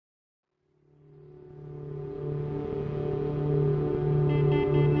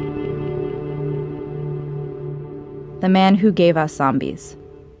the man who gave us zombies.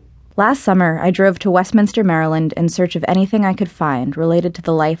 Last summer, I drove to Westminster, Maryland in search of anything I could find related to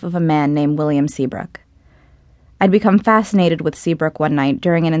the life of a man named William Seabrook. I'd become fascinated with Seabrook one night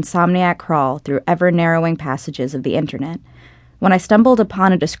during an insomniac crawl through ever-narrowing passages of the internet, when I stumbled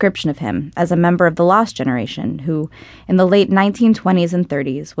upon a description of him as a member of the Lost Generation who, in the late 1920s and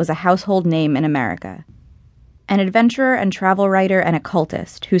 30s, was a household name in America. An adventurer and travel writer and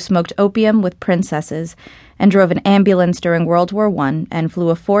occultist who smoked opium with princesses and drove an ambulance during World War I and flew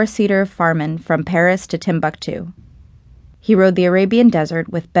a 4-seater Farman from Paris to Timbuktu. He rode the Arabian Desert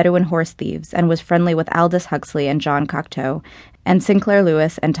with Bedouin horse thieves and was friendly with Aldous Huxley and John Cocteau and Sinclair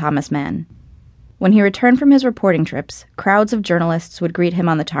Lewis and Thomas Mann. When he returned from his reporting trips, crowds of journalists would greet him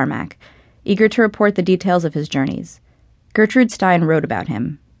on the tarmac, eager to report the details of his journeys. Gertrude Stein wrote about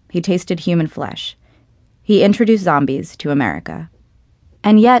him. He tasted human flesh. He introduced zombies to America.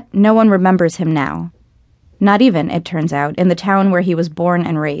 And yet, no one remembers him now. Not even, it turns out, in the town where he was born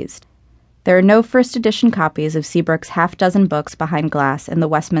and raised. There are no first edition copies of Seabrook's half-dozen books behind glass in the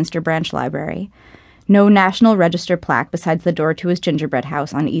Westminster Branch Library, no National Register plaque beside the door to his gingerbread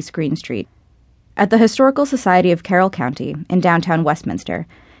house on East Green Street. At the Historical Society of Carroll County, in downtown Westminster,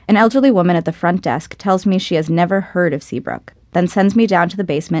 an elderly woman at the front desk tells me she has never heard of Seabrook, then sends me down to the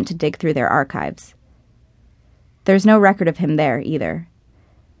basement to dig through their archives. There's no record of him there, either.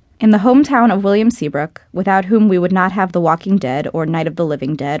 In the hometown of William Seabrook, without whom we would not have The Walking Dead, or Night of the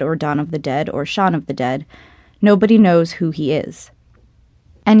Living Dead, or Dawn of the Dead, or Shaun of the Dead, nobody knows who he is.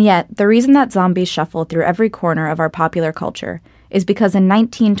 And yet, the reason that zombies shuffle through every corner of our popular culture is because in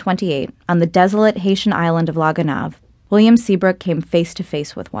 1928, on the desolate Haitian island of La Gonâve, William Seabrook came face to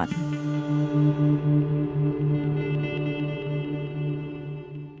face with one.